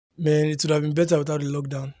Man, it would have been better without the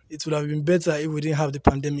lockdown. It would have been better if we didn't have the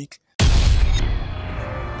pandemic. Audio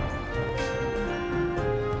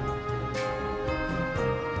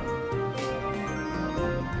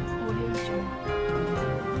Jungle.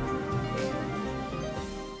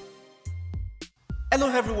 Hello,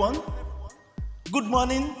 everyone. Good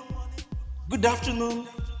morning, good afternoon,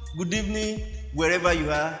 good evening, wherever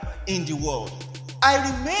you are in the world. I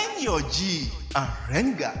remain your G,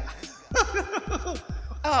 Arenga.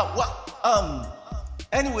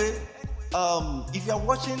 Anyway, if you are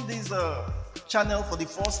watching this channel for the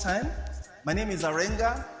first time, my name is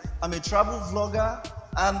Arenga. I'm a travel vlogger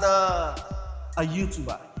and a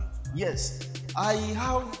YouTuber. Yes, I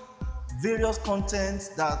have various contents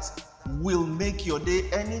that will make your day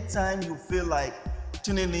anytime you feel like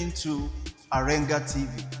tuning into Arenga TV.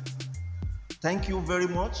 Thank you very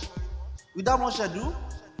much. Without much ado,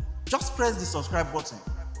 just press the subscribe button.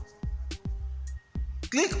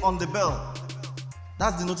 Click on the bell.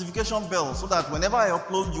 That's the notification bell, so that whenever I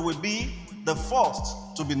upload, you will be the first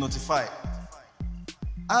to be notified.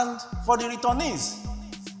 And for the returnees,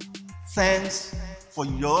 thanks for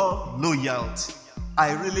your loyalty.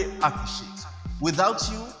 I really appreciate. Without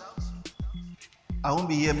you, I won't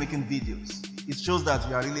be here making videos. It shows that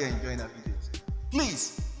you are really enjoying our videos.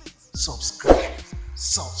 Please subscribe.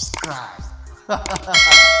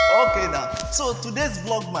 Okay now. So today's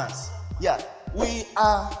Vlogmas. Yeah, we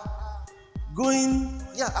are going.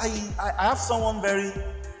 Yeah, I have someone very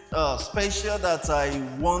special that I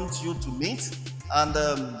want you to meet, and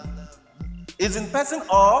is in person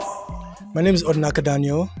of. My name is Odinaka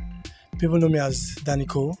Daniel. People know me as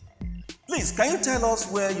Daniko. Please, can you tell us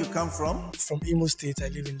where you come from? From Imo State, I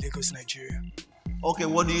live in Lagos, Nigeria. Okay,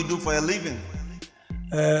 what do you do for a living?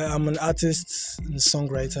 I'm an artist and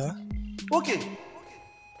songwriter. Okay.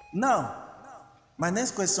 Now, my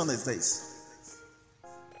next question is this.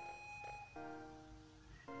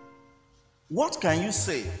 What can you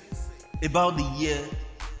say about the year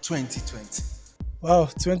 2020? Wow,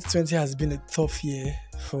 2020 has been a tough year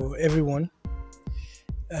for everyone.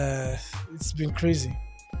 It's been crazy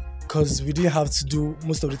because we didn't have to do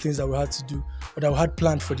most of the things that we had to do or that we had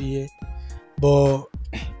planned for the year. But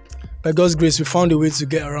by God's grace, we found a way to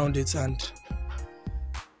get around it, and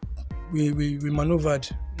we maneuvered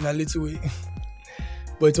in a little way.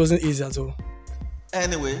 But it wasn't easy at all.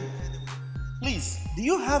 Anyway, please, do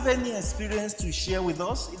you have any experience to share with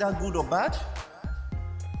us, either good or bad?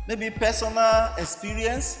 Maybe personal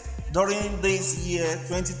experience during this year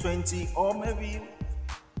 2020, or maybe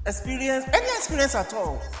any experience at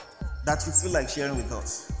all that you feel like sharing with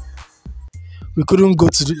us? We couldn't go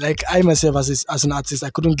to I myself as an artist, I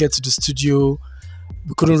couldn't get to the studio.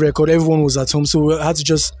 We couldn't record. Everyone was at home, so we had to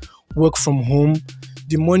just work from home.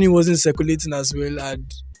 The money wasn't circulating as well, and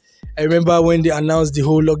I remember when they announced the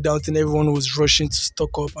whole lockdown thing, everyone was rushing to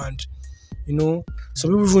stock up, and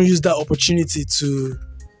some people even used that opportunity to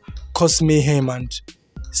cause mayhem and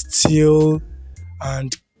steal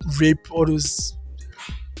and rape all those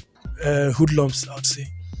hoodlums, I would say.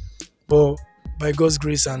 But by God's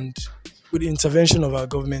grace and with the intervention of our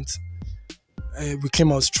government, we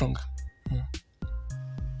came out strong.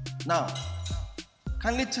 Now,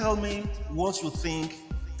 kindly tell me what you think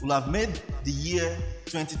will have made the year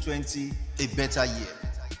 2020 a better year.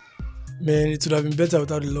 Man, it would have been better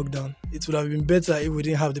without the lockdown. It would have been better if we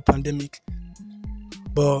didn't have the pandemic.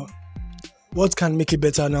 But what can make it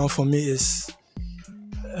better now for me is,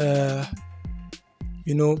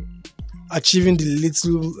 achieving the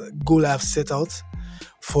little goal I've set out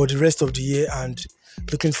for the rest of the year and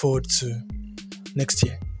looking forward to next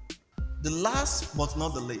year. The last but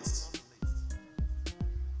not the least,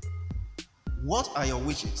 what are your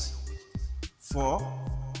wishes for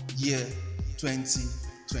year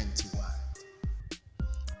 2021?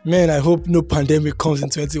 Man, I hope no pandemic comes in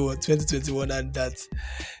 2021 and that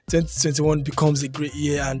 2021 becomes a great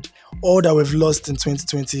year and all that we've lost in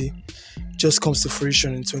 2020 just comes to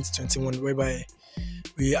fruition in 2021, whereby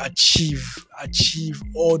we achieve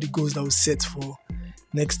all the goals that we set for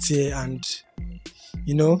next year, and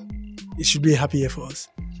it should be a happy year for us.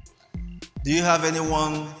 Do you have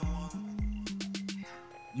anyone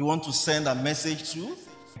you want to send a message to?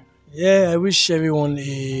 Yeah, I wish everyone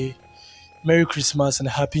a Merry Christmas and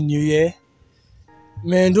a Happy New Year.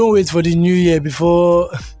 Man, don't wait for the new year before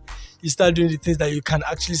you start doing the things that you can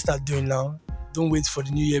actually start doing now. Don't wait for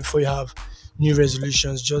the new year before you have new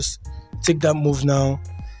resolutions. Just take that move now.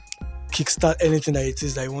 Kickstart anything that it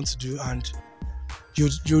is that you want to do, and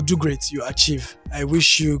you'll do great. You achieve. I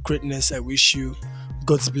wish you greatness. I wish you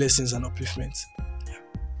God's blessings and upliftment. Yeah.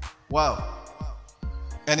 Wow.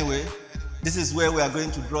 Anyway, this is where we are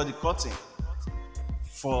going to draw the curtain.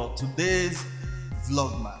 for today's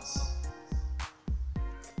Vlogmas.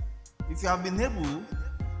 If you have been able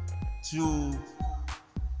to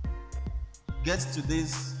get to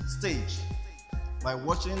this stage by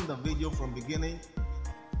watching the video from beginning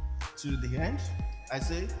to the end, I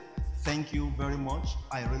say thank you very much.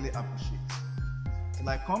 I really appreciate it. Till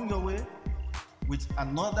I come your way with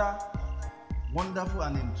another wonderful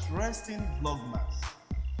and interesting Vlogmas,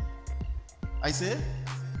 I say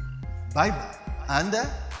bye bye and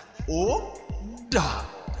oh da.